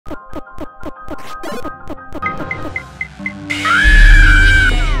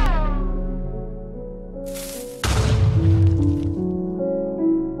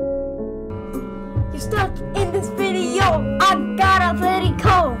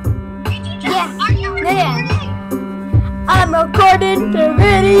I'm recording the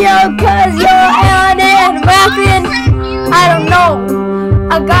video cause you're on and rapping. I don't know,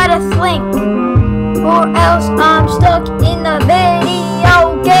 I gotta think, or else I'm stuck in the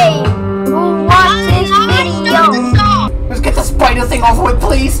video game. Who wants this video? Let's get the spider thing off with,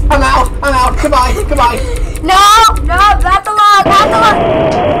 please. I'm out. Goodbye. No, not the log,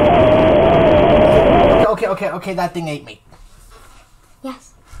 Okay, that thing ate me.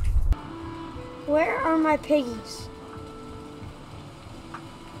 Yes. Where are my piggies?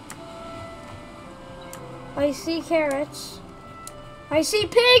 I see carrots. I see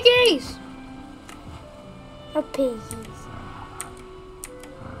piggies! Oh, piggies.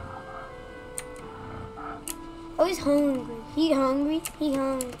 Oh, he's hungry. He hungry.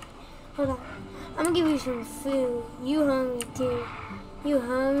 Hold on. I'm gonna give you some food. You hungry too. You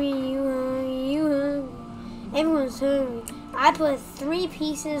hungry. Everyone's hungry. I put 3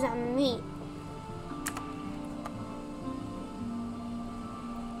 pieces of meat.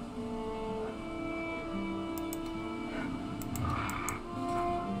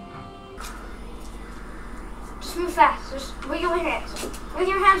 Just move fast. Just wiggle your hands.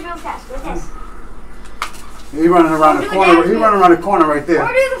 Wiggle your hands real fast. With this. He's running around the corner. He's running around the corner right there.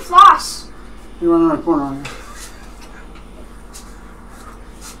 Or do the floss. He's running around the corner right here.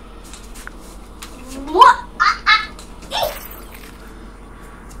 What?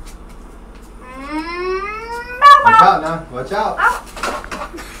 Watch out now. Watch out.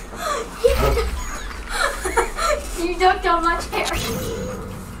 You ducked on my chair.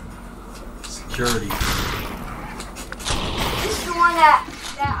 Security. This is the one that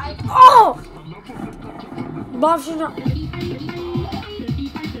I... Oh! Bob should not...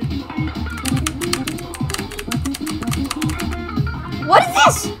 What is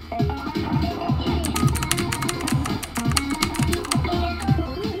this?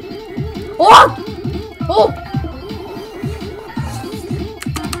 Oh! Oh!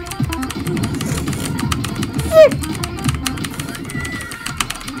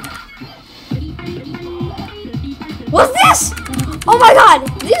 What's this? Oh my god!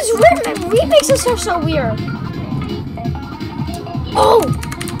 These remixes are so weird. Oh!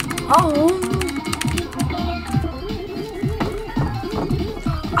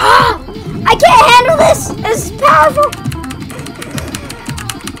 Ah! I can't handle this! This is powerful!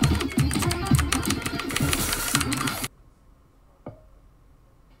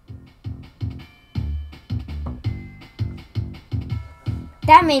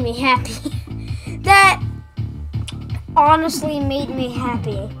 That made me happy. That honestly made me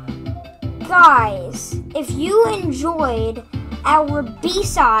happy. Guys, if you enjoyed our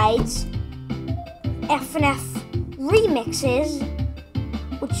B-sides FNF remixes,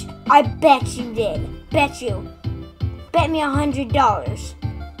 which I bet you did. Bet you. Bet me $100.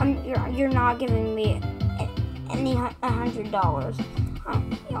 You're not giving me any $100.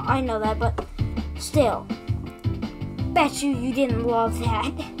 I know that, but still. Bet you didn't love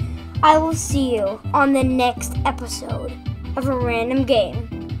that. I will see you on the next episode of a random game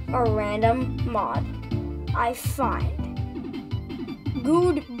or random mod I find.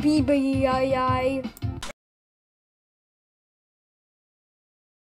 Goodbye.